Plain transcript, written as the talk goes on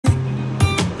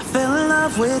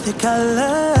love with your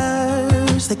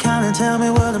colors. They kind of tell me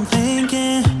what I'm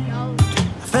thinking.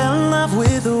 I fell in love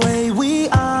with the way we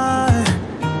are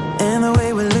and the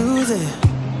way we lose it.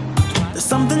 There's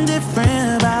something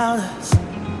different about us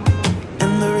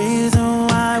and the reason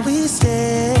why we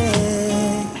stay.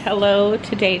 Hello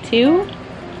to day 2.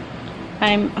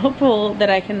 I'm hopeful that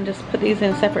I can just put these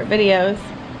in separate videos.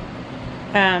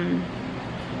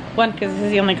 One, because this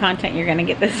is the only content you're gonna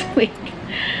get this week.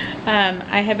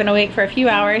 I have been awake for a few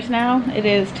hours now. It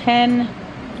is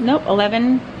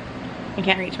 11. I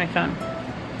can't reach my phone.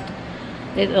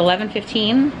 It's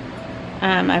 11:15.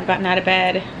 I've gotten out of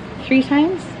bed 3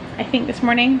 times, I think, this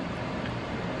morning.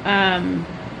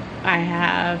 I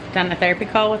have done a therapy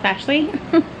call with Ashley.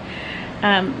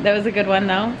 That was a good one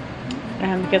though,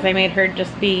 because I made her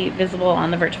just be visible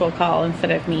on the virtual call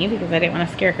instead of me, because I didn't want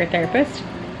to scare her therapist.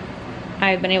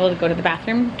 I've been able to go to the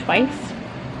bathroom twice,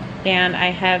 and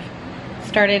I have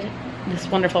started this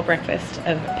wonderful breakfast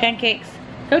of pancakes,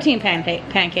 protein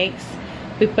pancakes.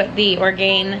 We put the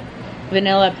Orgain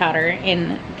vanilla powder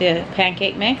in the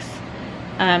pancake mix,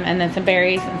 and then some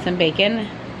berries and some bacon.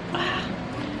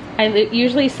 I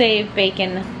usually save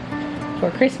bacon for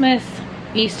Christmas,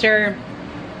 Easter,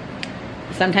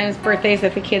 sometimes birthdays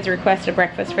if the kids request a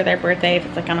breakfast for their birthday, if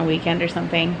it's like on a weekend or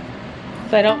something.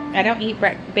 So I don't eat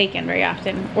bacon very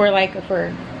often, or like if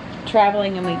we're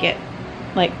traveling and we get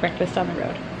like breakfast on the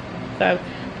road. So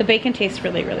the bacon tastes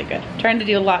really, really good. I'm trying to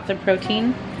do lots of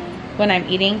protein when I'm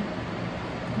eating.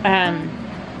 I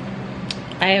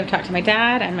have talked to my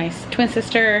dad and my twin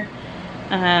sister.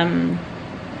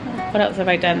 What else have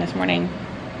I done this morning?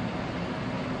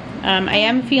 I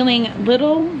am feeling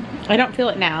little, I don't feel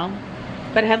it now,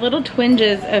 but I had little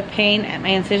twinges of pain at my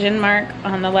incision mark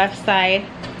on the left side.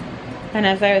 And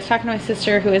as I was talking to my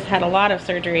sister, who has had a lot of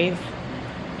surgeries,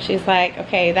 she's like,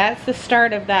 okay, that's the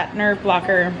start of that nerve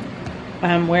blocker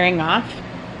wearing off.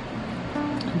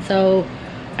 And so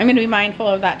I'm going to be mindful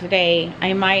of that today.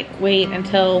 I might wait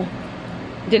until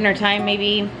dinner time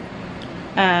maybe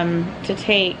to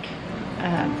take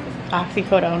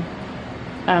oxycodone.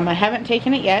 I haven't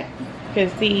taken it yet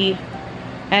because the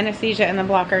anesthesia and the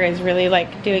blocker is really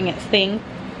like doing its thing.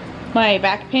 My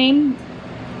back pain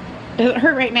doesn't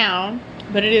hurt right now,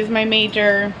 but it is my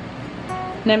major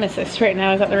nemesis right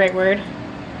now. Is that the right word?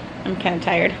 I'm kind of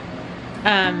tired.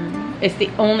 It's the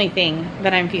only thing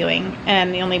that I'm feeling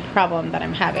and the only problem that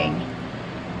I'm having.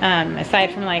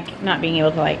 Aside from like not being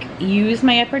able to like use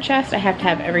my upper chest, I have to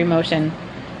have every motion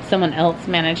someone else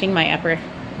managing my upper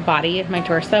body of my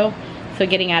torso. So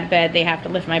getting out of bed, they have to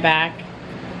lift my back.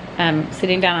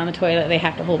 Sitting down on the toilet, they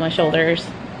have to hold my shoulders,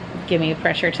 give me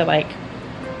pressure to like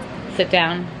sit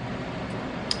down.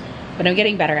 But I'm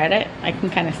getting better at it. I can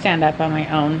kind of stand up on my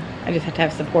own. I just have to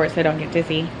have support so I don't get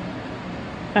dizzy.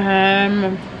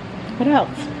 What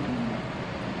else?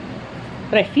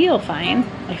 But I feel fine.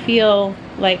 I feel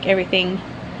like everything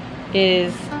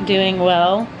is doing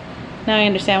well. Now I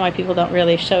understand why people don't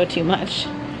really show too much.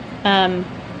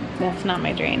 That's not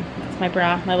my drain. That's my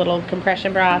bra, my little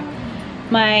compression bra.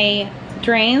 My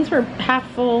drains were half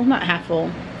full, not half full,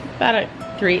 about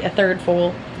a third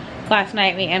full. Last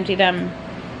night we emptied them,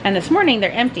 and this morning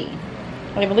they're empty.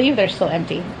 I believe they're still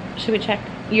empty. Should we check?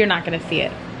 You're not gonna see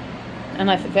it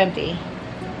unless it's empty.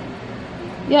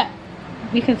 Yeah,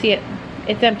 you can see it.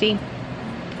 It's empty.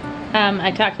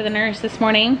 I talked to the nurse this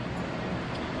morning,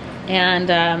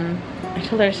 and I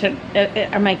told her,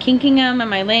 am I kinking them?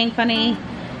 Am I laying funny?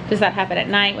 Does that happen at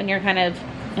night when you're kind of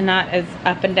not as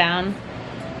up and down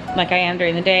like I am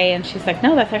during the day? And she's like,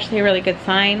 no, that's actually a really good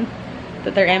sign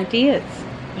that they're empty. It's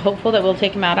hopeful that we'll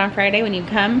take them out on Friday when you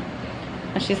come.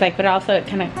 And she's like, but also it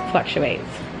kind of fluctuates.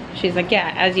 She's like,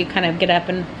 yeah, as you kind of get up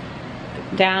and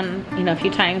down, you know, a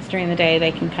few times during the day,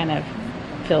 they can kind of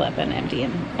fill up and empty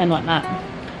and whatnot.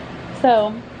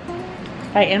 So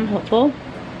I am hopeful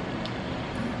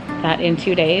that in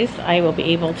 2 days I will be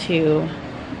able to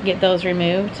get those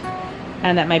removed,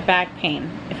 and that my back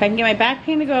pain, if I can get my back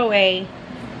pain to go away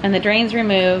and the drains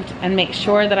removed and make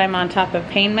sure that I'm on top of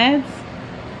pain meds.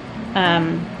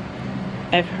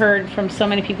 I've heard from so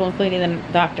many people, including the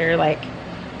doctor, like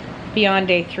beyond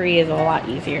day 3 is a lot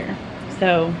easier.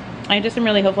 So I just am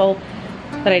really hopeful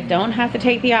that I don't have to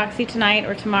take the oxy tonight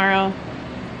or tomorrow,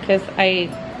 because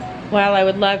while I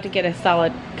would love to get a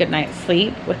solid good night's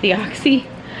sleep with the oxy,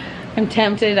 I'm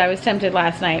tempted. I was tempted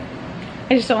last night.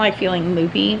 I just don't like feeling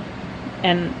loopy,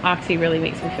 and oxy really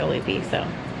makes me feel loopy. So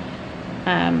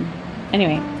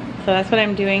anyway, so that's what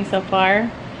I'm doing so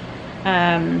far.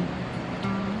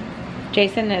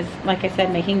 Jason is, like I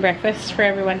said, making breakfast for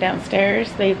everyone downstairs.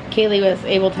 Kaylee was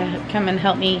able to come and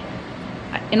help me.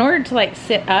 In order to like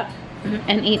sit up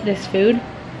and eat this food,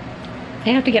 I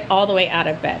have to get all the way out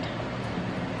of bed.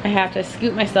 I have to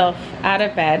scoot myself out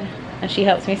of bed, and she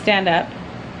helps me stand up.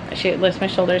 She lifts my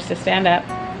shoulders to stand up,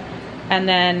 and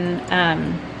then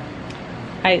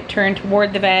I turn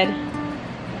toward the bed,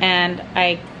 and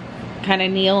I kind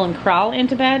of kneel and crawl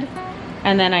into bed,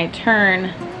 and then I turn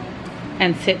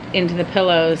and sit into the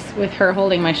pillows with her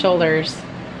holding my shoulders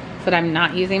so that I'm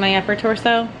not using my upper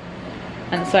torso,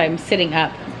 and so I'm sitting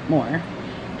up more.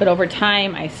 But over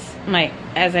time,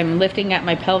 as I'm lifting up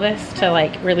my pelvis to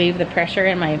like relieve the pressure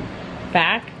in my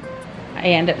back, I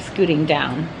end up scooting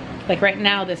down. Like right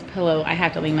now, this pillow, I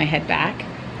have to lean my head back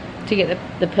to get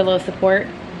the pillow support,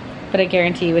 but I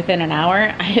guarantee you within an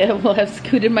hour, I will have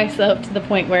scooted myself to the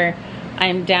point where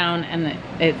I'm down, and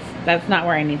that's not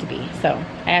where I need to be. So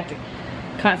I have to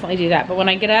constantly do that. But when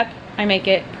I get up, I make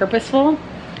it purposeful.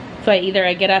 So either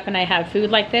I get up and I have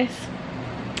food like this,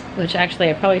 which actually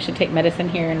I probably should take medicine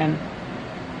here in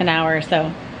an hour or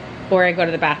so, or I go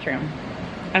to the bathroom.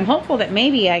 I'm hopeful that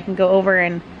maybe I can go over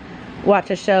and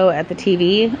watch a show at the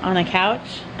TV on the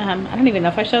couch. I don't even know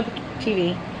if I showed the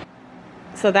TV.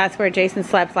 So that's where Jason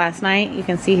slept last night. You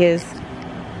can see his,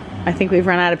 I think we've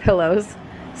run out of pillows.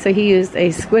 So he used a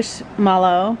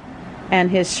squishmallow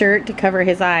and his shirt to cover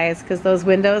his eyes, because those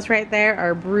windows right there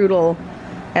are brutal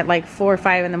at like 4 or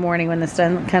 5 in the morning when the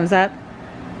sun comes up.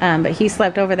 But he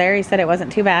slept over there. He said it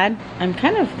wasn't too bad. I'm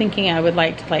kind of thinking I would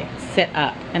like to like sit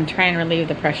up and try and relieve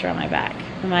the pressure on my back.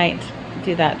 I might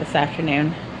do that this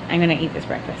afternoon. I'm gonna eat this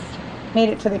breakfast. Made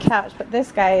it to the couch, but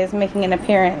this guy is making an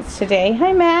appearance today.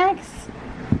 Hi, Max.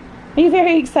 Are you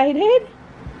very excited?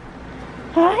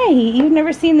 Hi, you've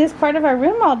never seen this part of our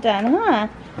room all done, huh?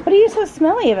 What are you so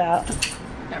smelly about?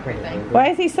 Everything. Why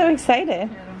is he so excited?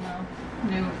 I don't know.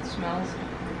 New smells.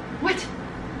 What?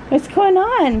 What's going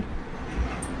on?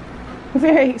 We're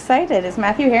very excited. Is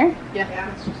Matthew here?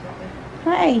 Yeah. It's just lovely.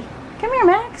 Hi. Come here,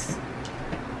 Max.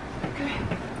 Come here.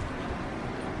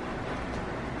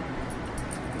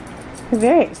 We're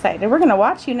very excited. We're going to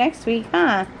watch you next week,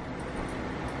 huh?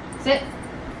 Sit.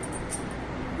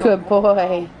 Good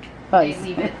boy. Oh, Hey,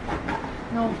 leave it.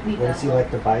 No, leave that. Does he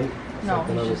like to bite? No,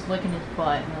 he's just licking his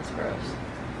butt, and that's gross.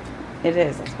 It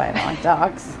is. That's why I don't like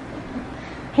dogs.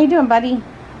 How you doing, buddy?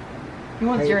 He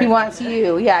wants your He wants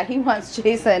you. Yeah, he wants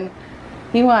Jason.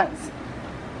 He wants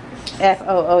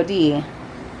FOOD.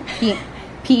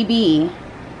 PB.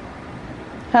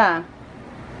 Huh?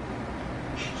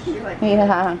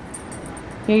 Yeah.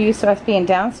 You're used to us being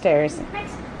downstairs.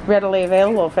 Readily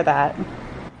available for that.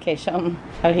 Okay, show him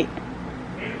how he...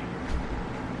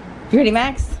 You ready,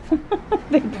 Max?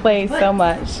 They play so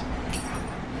much.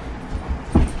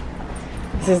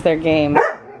 This is their game.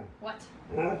 What?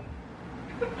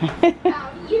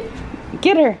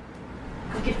 Get her.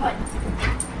 Go get butt.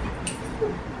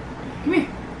 Come here.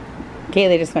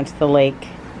 Kaylee just went to the lake.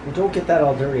 Well, don't get that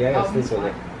all dirty. I gotta he's sleep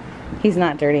with it. He's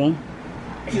not dirty.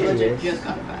 He legit just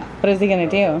got a bath. What is he gonna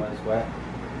do? It's wet.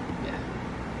 Yeah.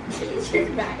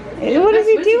 What is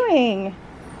he Max, doing?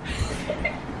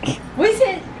 What is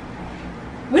it?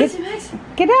 What is it, Max?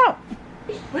 Get out.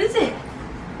 What is it?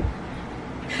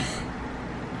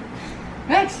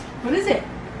 Max, what is it?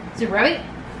 Is it a rabbit?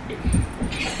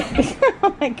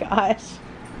 Oh my gosh.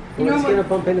 You know Well, he's what? gonna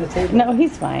bump into the table. No,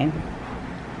 he's fine.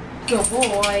 Good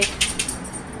boy.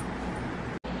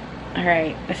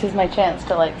 Alright, this is my chance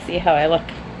to like see how I look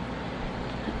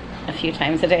a few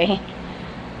times a day.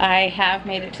 I have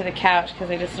made it to the couch because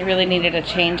I just really needed a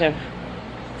change of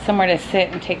somewhere to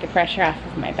sit and take the pressure off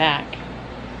of my back.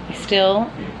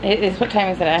 It is, what time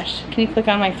is it, Ash? Can you click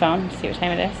on my phone to see what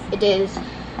time it is? It is.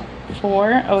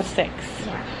 4:06.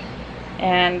 Yeah.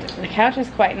 And the couch is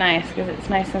quite nice because it's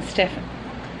nice and stiff.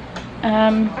 Do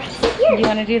you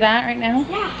want to do that right now?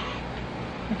 Yeah.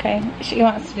 Okay. She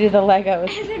wants to do the Legos.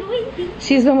 I've been waiting.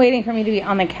 She's been waiting for me to be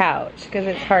on the couch because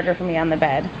it's harder for me on the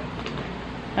bed.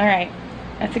 Alright.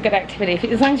 That's a good activity.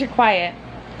 As long as you're quiet.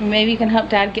 Maybe you can help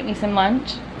Dad get me some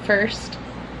lunch first.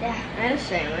 Yeah, I had a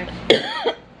sandwich.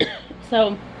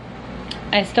 So,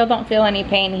 I still don't feel any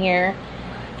pain here.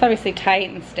 It's obviously tight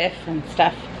and stiff and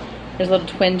stuff. There's little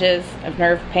twinges of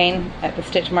nerve pain at the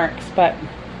stitch marks, but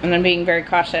I'm being very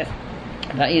cautious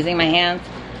about using my hands.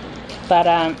 But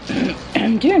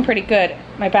I'm doing pretty good.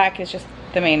 My back is just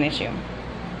the main issue.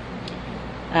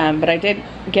 But I did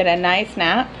get a nice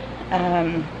nap.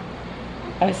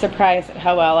 I was surprised at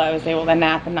how well I was able to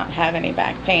nap and not have any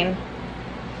back pain.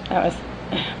 That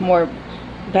was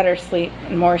better sleep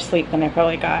and more sleep than I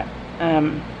probably got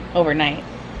overnight.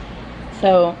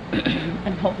 So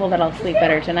I'm hopeful that I'll sleep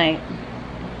better tonight.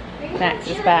 Max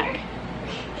is back.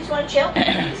 Just want to chill?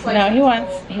 No, he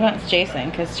wants Jason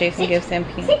because Jason gives him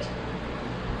peace. Sit.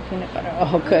 Peanut butter.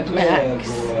 Oh, good,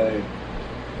 Max. boy.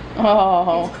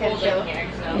 Oh. It's cold in here,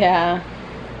 so. Yeah.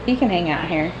 He can hang out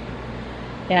here.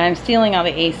 Yeah, I'm stealing all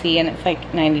the AC and it's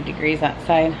like 90 degrees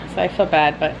outside. So I feel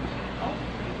bad, but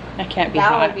I can't be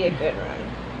hot. That would be a good run.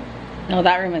 No,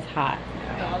 that room is hot.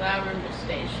 No, that room just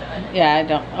stays shut. Yeah,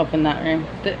 don't open that room.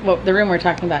 The room we're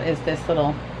talking about is this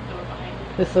little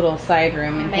side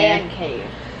room in Man here.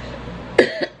 cave.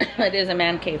 It is a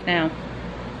man cave now.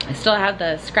 I still have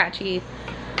the scratchy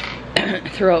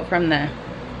throat from the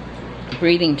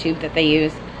breathing tube that they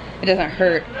use. It doesn't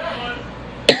hurt.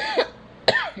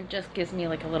 It just gives me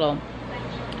like a little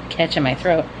catch in my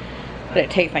throat, but it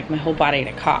takes like my whole body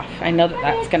to cough. I know that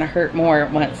that's gonna hurt more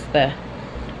once the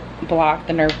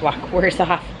nerve block wears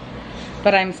off.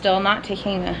 But I'm still not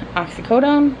taking the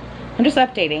oxycodone. I'm just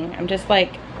updating. I'm just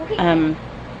like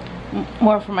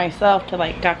more for myself to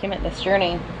like document this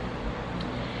journey,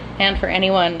 and for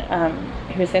anyone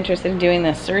who's interested in doing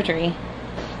this surgery,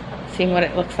 seeing what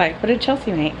it looks like. What did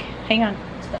Chelsea make? Hang on.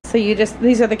 So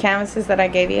these are the canvases that I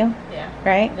gave you? Yeah.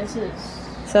 Right? This is...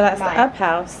 So that's mine. the up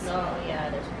house. No, yeah,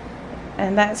 it is.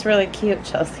 And that's really cute,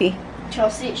 Chelsea.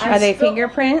 Chelsea... Are they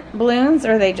fingerprint balloons,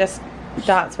 or are they just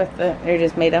dots with they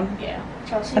just made them? Yeah.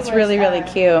 Chelsea That's was, really, really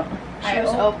cute. I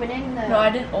was opening the... No,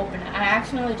 I didn't open it. I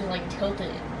accidentally just like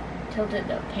tilted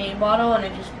the paint bottle and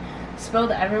it just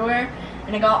spilled everywhere.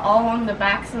 And it got all along the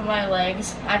backs of my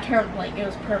legs. I turned like it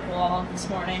was purple all this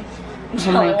morning.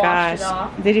 Oh my gosh. It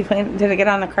off. Did it get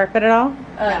on the carpet at all?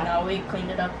 No, we cleaned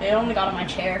it up. It only got on my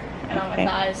chair and on Okay.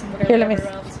 my thighs and Here, literally let me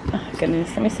everywhere else. Oh, goodness.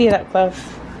 Let me see it up close.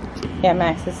 Yeah,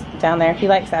 Max is down there. He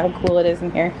likes how cool it is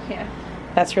in here. Yeah.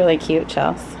 That's really cute,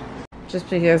 Chelsea. Just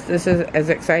because this is as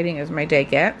exciting as my day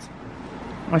gets,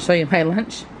 I'll show you my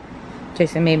lunch.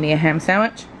 Jason made me a ham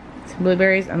sandwich, some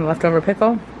blueberries, and a leftover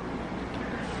pickle.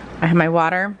 I have my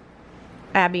water.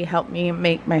 Abby helped me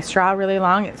make my straw really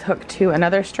long. It's hooked to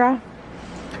another straw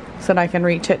so that I can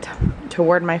reach it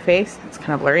toward my face. It's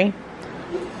kind of blurry.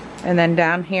 And then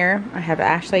down here, I have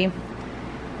Ashley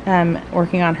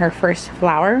working on her first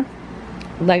flower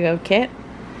Lego kit.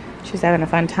 She's having a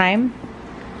fun time.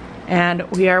 And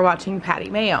we are watching Patty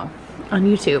Mayo on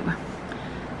YouTube.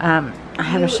 I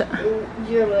have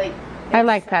You're like... I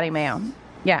like Patty Mayo.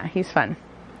 Yeah, he's fun.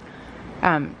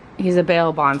 He's a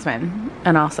bail bondsman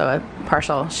and also a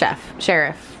partial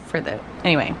sheriff for the...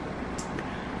 Anyway,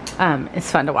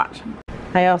 it's fun to watch.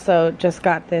 I also just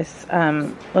got this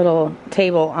little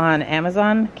table on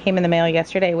Amazon. Came in the mail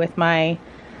yesterday with my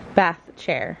bath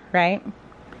chair, right?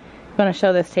 You want to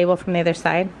show this table from the other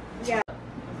side? Yeah.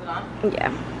 Is it on?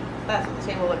 Yeah. That's what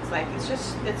the table looks like. It's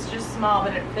just small,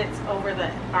 but it fits over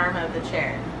the arm of the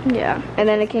chair. Yeah. And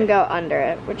then it can go under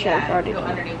it, which I've Yeah, already you go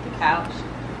done. underneath the couch,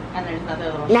 and there's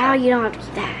another little Now shelf. you don't have to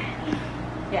do that.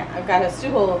 Yeah, I've got a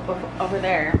stool over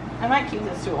there. I might keep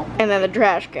the stool. And then the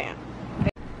trash can.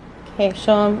 Okay,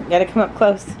 show them. You gotta come up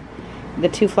close. The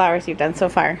 2 flowers you've done so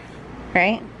far,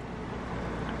 right?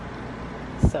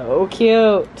 So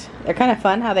cute. They're kind of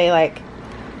fun how they like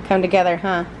come together,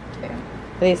 huh? Yeah.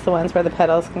 Are these the ones where the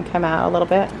petals can come out a little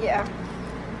bit? Yeah.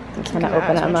 And kind of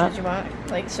open them up. As you want.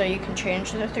 Like so you can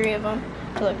change the 3 of them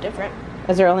to look different.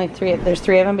 Is there only 3? There's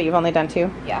 3 of them, but you've only done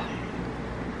 2? Yeah.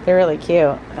 They're really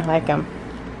cute. I like them.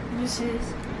 This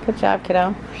is... Good job,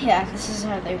 kiddo. Yeah, this is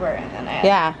how they were. And then I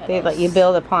Yeah, they let you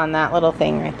build upon that little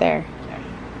thing right there. Yeah.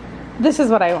 This is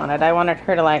what I wanted. I wanted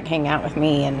her to like hang out with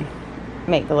me and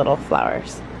make the little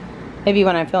flowers. Maybe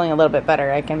when I'm feeling a little bit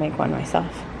better, I can make one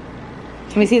myself.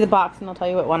 Can we see the box and I'll tell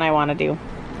you what one I want to do.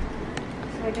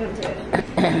 I don't do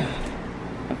it.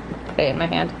 Put it in my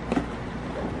hand.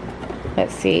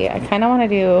 Let's see. I kind of want to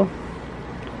do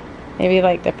maybe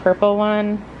like the purple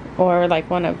one or like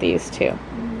one of these 2.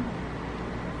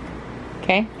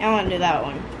 Okay? I want to do that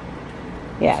one.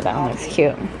 Yeah, that one looks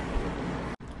cute.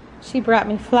 She brought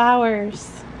me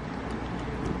flowers.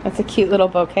 That's a cute little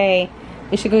bouquet.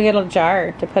 You should go get a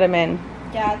jar to put them in.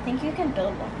 Yeah, I think you can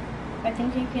build one. I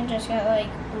think you can just get like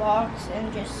blocks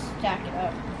and just stack it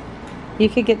up. You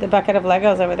could get the bucket of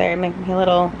Legos over there and make me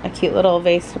a cute little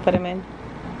vase to put them in.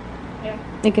 Yeah.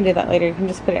 You can do that later. You can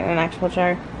just put it in an actual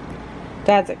jar.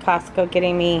 Dad's at Costco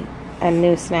getting me a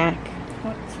new snack.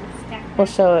 What's the stack? We'll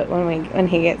show it when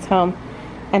he gets home.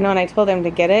 And when I told him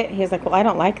to get it, he's like, well, I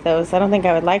don't like those. I don't think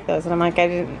I would like those. And I'm like, I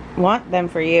didn't want them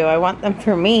for you. I want them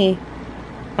for me.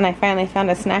 And I finally found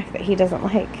a snack that he doesn't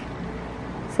like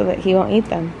so that he won't eat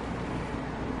them.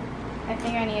 I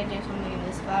think I need to do something in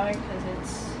this flower because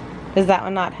it's... Does that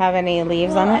one not have any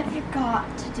leaves on I it?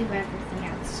 forgot to do everything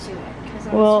else to it because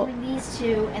I Well- was doing these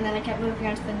 2 and then I kept moving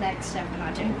on to the next step and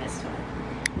not doing this one.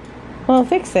 Well,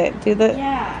 fix it. Do the...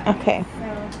 Yeah. Okay.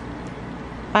 So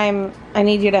I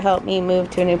need you to help me move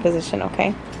to a new position,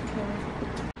 okay?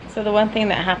 So the one thing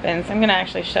that happens, I'm gonna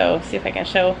actually see if I can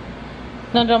show.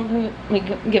 No, don't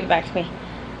give it back to me.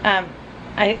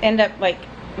 I end up like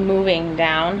moving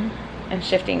down and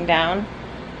shifting down,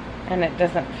 and it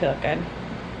doesn't feel good.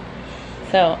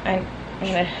 So I'm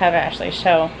gonna have Ashley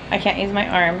show. I can't use my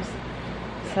arms,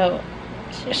 so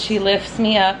she lifts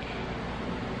me up.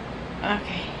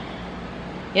 Okay.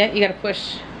 Yeah, you gotta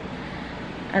push.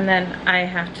 And then I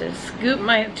have to scoop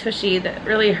my tushy that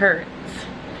really hurts.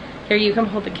 Here, you come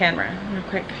hold the camera real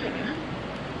quick.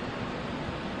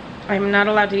 I'm not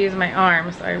allowed to use my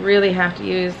arms, so I really have to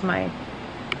use my...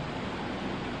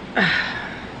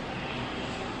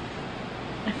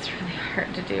 It's really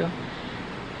hard to do.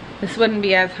 This wouldn't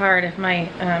be as hard if my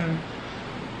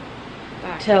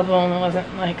tailbone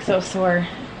wasn't like so sore.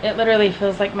 It literally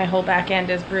feels like my whole back end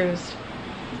is bruised.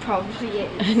 Probably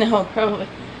is. I know, probably.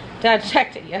 Dad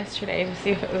checked it yesterday to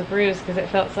see if it was bruised because it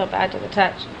felt so bad to the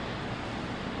touch.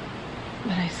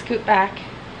 But I scoot back,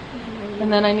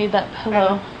 and then I need that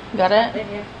pillow. Got it?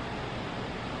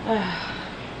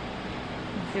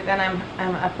 See, then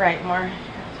I'm upright more. Here,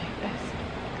 I'll take this.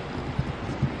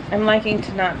 I'm liking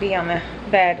to not be on the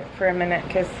bed for a minute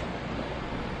because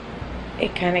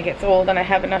it kind of gets old, and I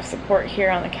have enough support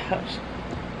here on the couch.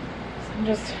 So I'm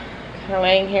just kind of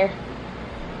laying here,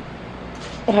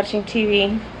 watching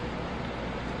TV.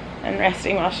 And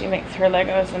resting while she makes her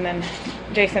Legos, and then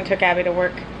Jason took Abby to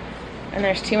work, and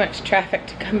there's too much traffic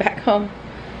to come back home,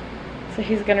 so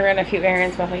he's gonna run a few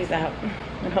errands while he's out,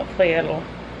 and hopefully it'll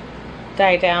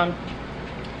die down.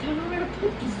 I don't know where to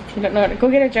put these. You don't know where to go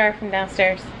get a jar from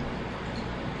downstairs.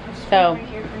 So Right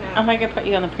here for now. I'm gonna put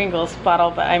you on the Pringles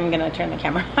bottle, but I'm gonna turn the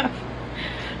camera off.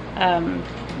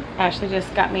 Ashley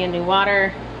just got me a new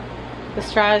water. The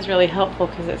straw is really helpful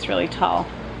because it's really tall.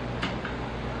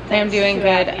 I am doing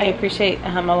good. I appreciate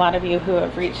a lot of you who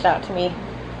have reached out to me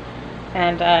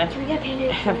and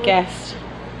have guessed.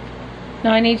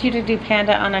 No, I need you to do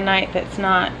Panda on a night that's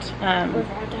not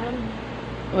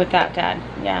without Dad.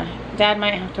 Yeah, Dad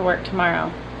might have to work tomorrow.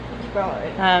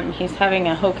 He's having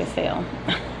a Hoka sale.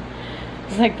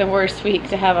 It's like the worst week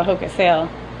to have a Hoka sale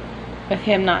with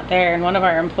him not there, and one of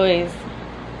our employees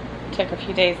took a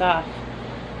few days off,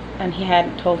 and he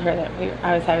hadn't told her that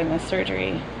I was having this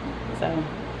surgery, so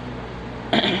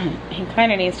he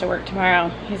kind of needs to work tomorrow.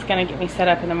 He's gonna get me set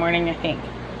up in the morning, I think.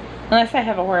 Unless I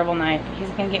have a horrible night. He's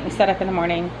gonna get me set up in the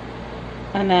morning,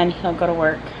 and then he'll go to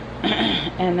work,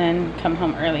 and then come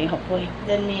home early, hopefully.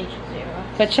 Then me and Zero.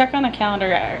 But check on the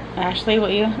calendar, Ashley, will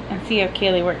you? And see if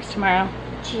Kaylee works tomorrow.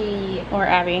 Or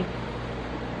Abby.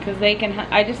 Because they can,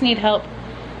 I just need help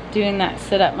doing that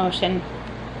sit-up motion.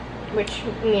 Which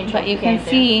me and But you can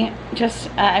see, just,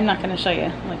 I'm not gonna show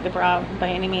you, like, the bra by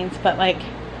any means, but, like,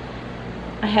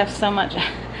 I have so much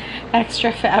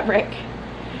extra fabric.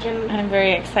 I'm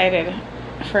very excited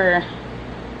for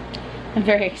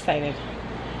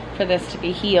this to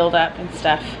be healed up and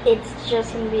stuff. It's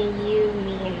just gonna be you,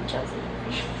 me, and Chelsea.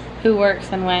 Who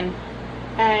works and when?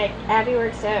 Abby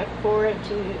works at 4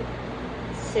 to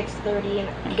 6:30, and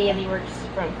Kaylee works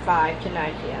from 5 to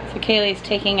 9 p.m. So Kaylee's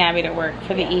taking Abby to work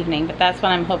for the evening, but that's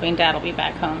when I'm hoping Dad will be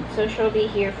back home. So she'll be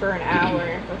here for an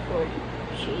hour before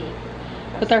she...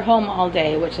 But they're home all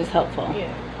day, which is helpful.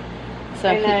 Yeah. So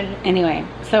anyway,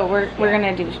 so we're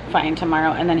gonna do fine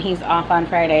tomorrow, and then he's off on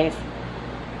Fridays,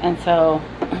 and so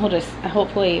we'll just,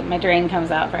 hopefully my drain comes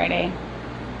out Friday,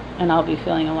 and I'll be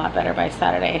feeling a lot better by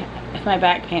Saturday. If my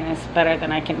back pain is better,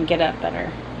 then I can get up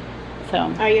better. So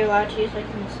are you allowed to use like a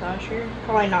massager?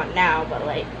 Probably not now, but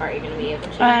like, are you gonna be able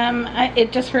to?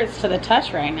 It just hurts to the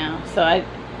touch right now, so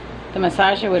the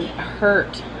massager would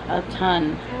hurt a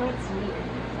ton. Oh, it's weird.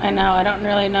 I know, I don't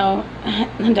really know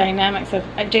the dynamics of,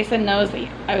 Jason knows that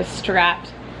I was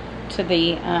strapped to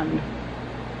the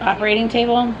operating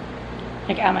table,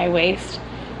 like at my waist,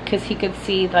 because he could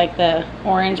see like the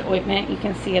orange ointment. You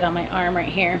can see it on my arm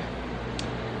right here.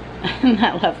 Isn't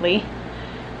that lovely?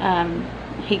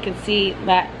 He could see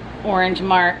that orange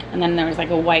mark, and then there was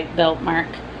like a white belt mark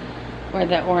where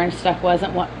the orange stuff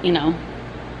wasn't,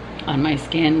 on my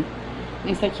skin. And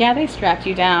he's like, yeah, they strapped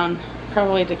you down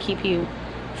probably to keep you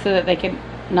so that they could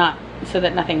not, so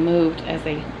that nothing moved as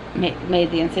they made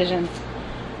the incisions.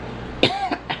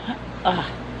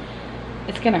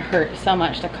 It's gonna hurt so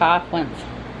much to cough once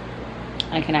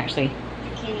I can actually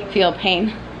feel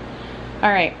pain. All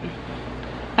right,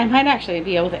 I might actually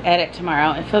be able to edit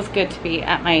tomorrow. It feels good to be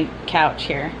at my couch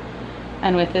here,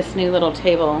 and with this new little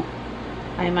table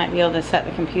I might be able to set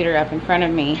the computer up in front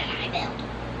of me.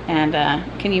 And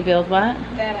can you build what?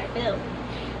 That I built.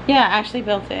 Yeah, Ashley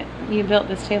built it. You built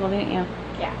this table, didn't you?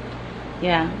 Yeah.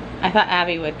 Yeah. I thought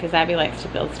Abby would, because Abby likes to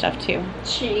build stuff too.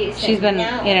 She's been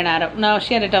in and out of, no,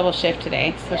 she had a double shift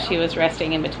today, so she was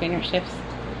resting in between her shifts.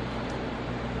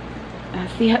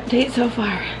 That's the update so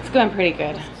far. It's going pretty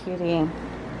good. Cutie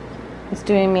is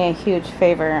doing me a huge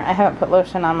favor. I haven't put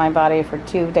lotion on my body for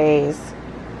 2 days.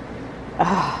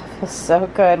 Ah, oh, feels so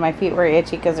good. My feet were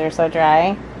itchy because they're so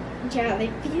dry. Yeah, they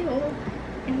feel.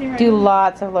 Do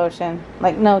lots of lotion.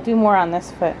 Like, no, do more on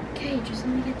this foot. Okay, just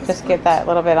let me get this. Just get that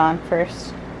little bit on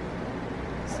first.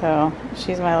 So,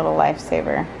 she's my little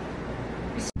lifesaver.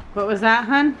 What was that,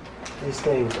 hun? These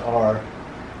things are...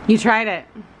 You tried it.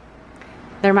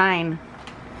 They're mine.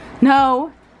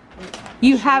 No.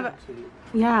 You have...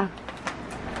 Yeah.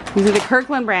 These are the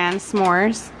Kirkland brand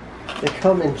s'mores. They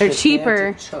come in They're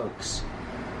cheaper. chunks.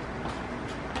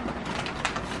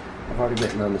 I've already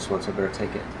bitten on this one, so I better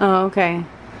take it. Oh, okay.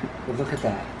 But look at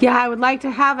that. Yeah, I would like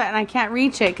to have it, and I can't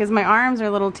reach it because my arms are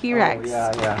little T-Rex. Oh,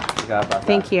 yeah. Forgot about that.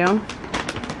 Thank you.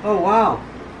 Oh, wow.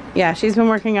 Yeah, she's been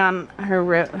working on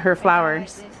her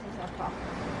flowers.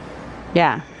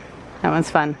 Yeah, that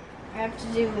one's fun. I have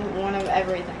to do one of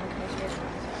everything.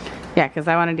 Yeah, because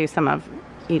I want to do some of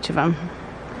each of them.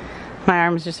 My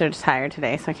arms just are tired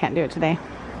today, so I can't do it today.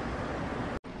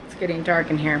 It's getting dark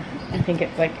in here. I think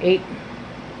it's like 8,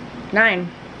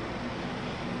 9.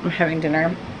 I'm having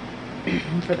dinner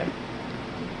for the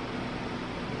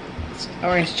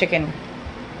orange chicken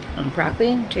and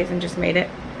broccoli. Jason just made it.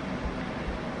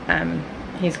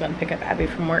 He's going to pick up Abby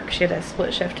from work. She had a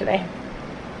split shift today.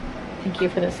 Thank you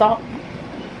for the salt.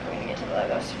 We're gonna get to the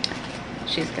Legos.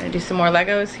 She's going to do some more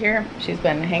Legos here. She's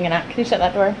been hanging out. Can you shut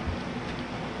that door?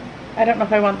 I don't know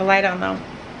if I want the light on though.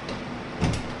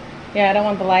 Yeah, I don't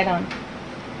want the light on.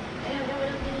 I don't know what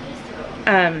I'm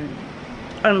gonna use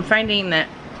to. I'm finding that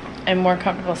I'm more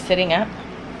comfortable sitting up,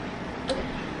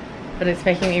 but it's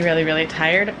making me really, really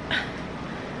tired.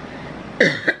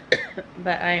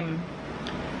 But I'm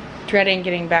dreading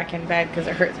getting back in bed because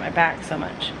it hurts my back so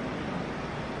much.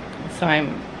 So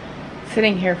I'm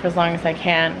sitting here for as long as I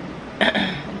can.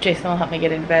 Jason will help me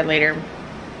get into bed later.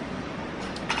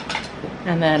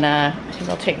 And then I think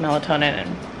I'll take melatonin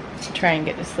and try and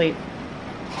get to sleep.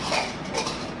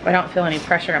 I don't feel any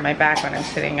pressure on my back when I'm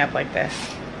sitting up like this.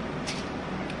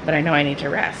 But I know I need to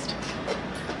rest.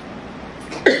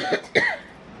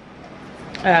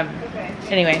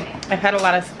 Anyway, I've had a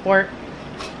lot of support.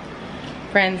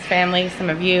 Friends, family, some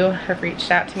of you have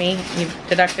reached out to me. You've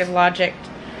deductive logicked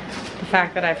the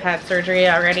fact that I've had surgery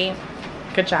already.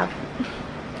 Good job.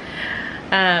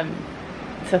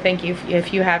 So thank you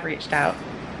if you have reached out.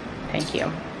 Thank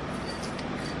you.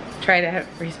 Try to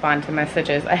respond to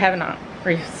messages. I have not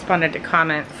responded to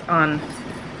comments on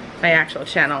my actual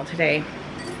channel today.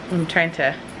 I'm trying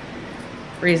to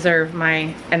reserve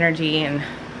my energy and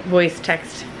voice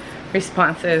text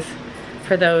responses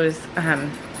for those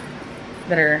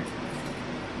that are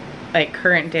like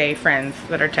current day friends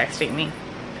that are texting me.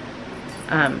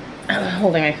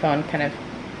 Holding my phone kind of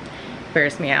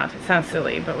wears me out. It sounds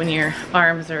silly, but when your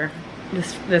arms are,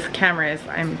 this camera is,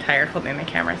 I'm tired holding the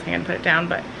camera, so I'm gonna put it down,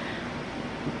 but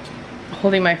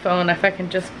holding my phone, if I can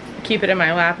just keep it in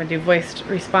my lap and do voiced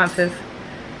responses,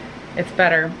 it's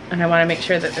better. And I want to make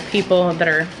sure that the people that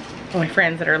are my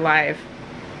friends that are live,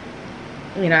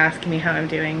 you know, asking me how I'm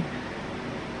doing,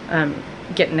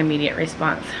 get an immediate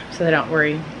response, so they don't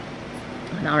worry.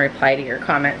 And I'll reply to your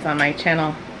comments on my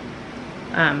channel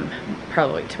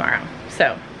probably tomorrow.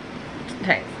 So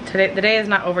today, the day is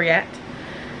not over yet,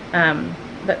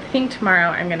 but I think tomorrow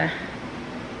I'm gonna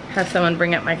have someone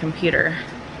bring up my computer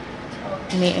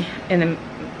in the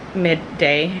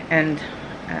midday, and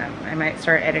I might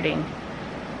start editing.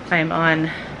 I'm on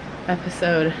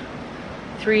episode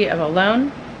 3 of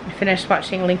Alone. I finished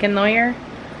watching Lincoln Lawyer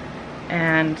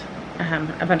and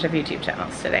a bunch of YouTube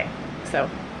channels today. So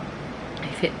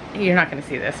you're not going to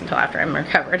see this until after I'm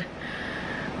recovered.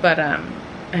 But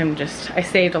I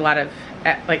saved a lot of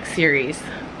like series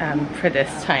for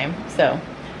this time. So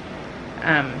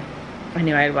I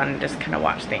knew I'd want to just kind of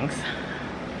watch things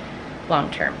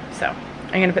long term. So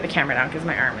I'm going to put the camera down because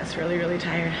my arm is really, really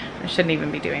tired. I shouldn't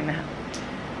even be doing that.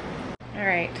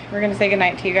 Alright, we're going to say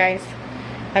goodnight to you guys.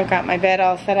 I've got my bed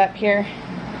all set up here.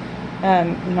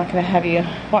 I'm not going to have you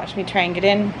watch me try and get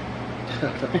in.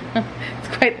 It's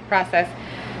quite the process.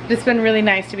 It's been really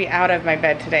nice to be out of my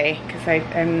bed today because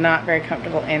I'm not very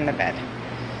comfortable in the bed.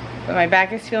 But my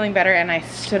back is feeling better, and I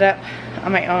stood up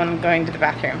on my own going to the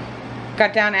bathroom.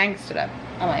 Got down and stood up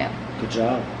on my own. Good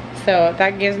job. So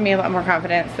that gives me a lot more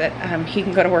confidence that he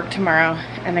can go to work tomorrow,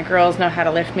 and the girls know how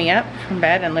to lift me up from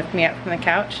bed and lift me up from the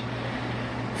couch.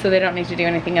 So they don't need to do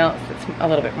anything else that's a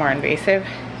little bit more invasive.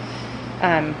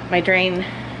 My drain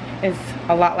is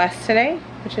a lot less today,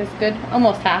 which is good.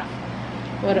 Almost half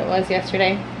what it was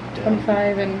yesterday.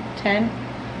 25 and 10.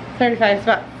 35 is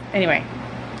about, anyway,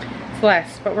 it's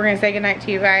less. But we're gonna say goodnight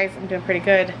to you guys. I'm doing pretty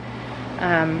good.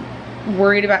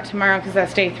 Worried about tomorrow because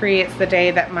that's day 3. It's the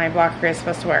day that my blocker is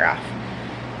supposed to wear off.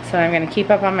 So I'm gonna keep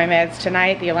up on my meds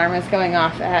tonight. The alarm is going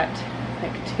off at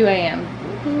like 2 a.m.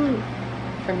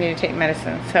 for me to take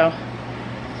medicine. So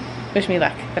wish me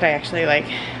luck that I actually like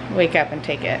wake up and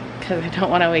take it, because I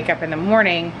don't want to wake up in the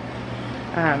morning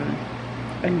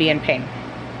and be in pain.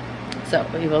 So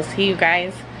we will see you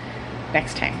guys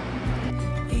next time.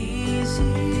 Easy,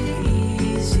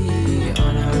 easy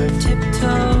on her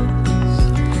tiptoe.